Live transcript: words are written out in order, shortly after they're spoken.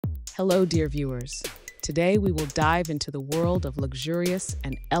Hello, dear viewers. Today we will dive into the world of luxurious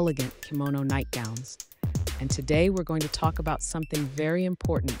and elegant kimono nightgowns. And today we're going to talk about something very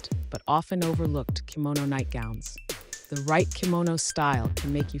important but often overlooked: kimono nightgowns. The right kimono style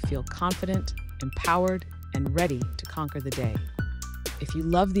can make you feel confident, empowered, and ready to conquer the day. If you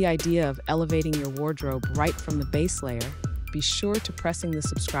love the idea of elevating your wardrobe right from the base layer, be sure to pressing the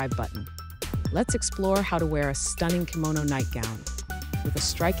subscribe button. Let's explore how to wear a stunning kimono nightgown. With a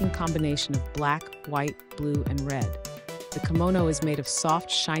striking combination of black, white, blue, and red. The kimono is made of soft,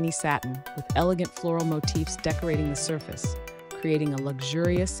 shiny satin with elegant floral motifs decorating the surface, creating a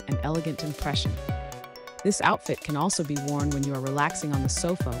luxurious and elegant impression. This outfit can also be worn when you are relaxing on the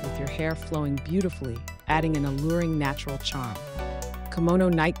sofa with your hair flowing beautifully, adding an alluring natural charm. Kimono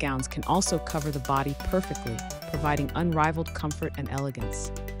nightgowns can also cover the body perfectly, providing unrivaled comfort and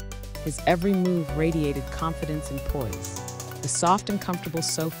elegance. His every move radiated confidence and poise. The soft and comfortable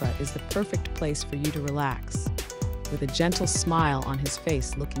sofa is the perfect place for you to relax, with a gentle smile on his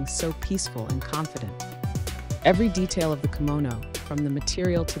face looking so peaceful and confident. Every detail of the kimono, from the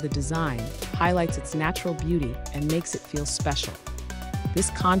material to the design, highlights its natural beauty and makes it feel special. This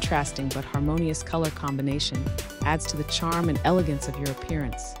contrasting but harmonious color combination adds to the charm and elegance of your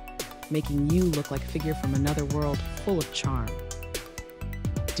appearance, making you look like a figure from another world full of charm.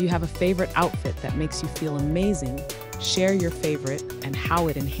 Do you have a favorite outfit that makes you feel amazing? Share your favorite and how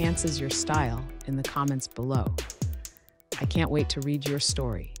it enhances your style in the comments below. I can't wait to read your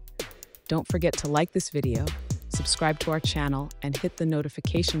story. Don't forget to like this video, subscribe to our channel, and hit the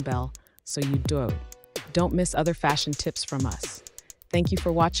notification bell so you don't miss other fashion tips from us. Thank you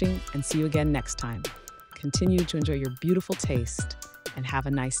for watching, and see you again next time. Continue to enjoy your beautiful taste and have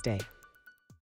a nice day.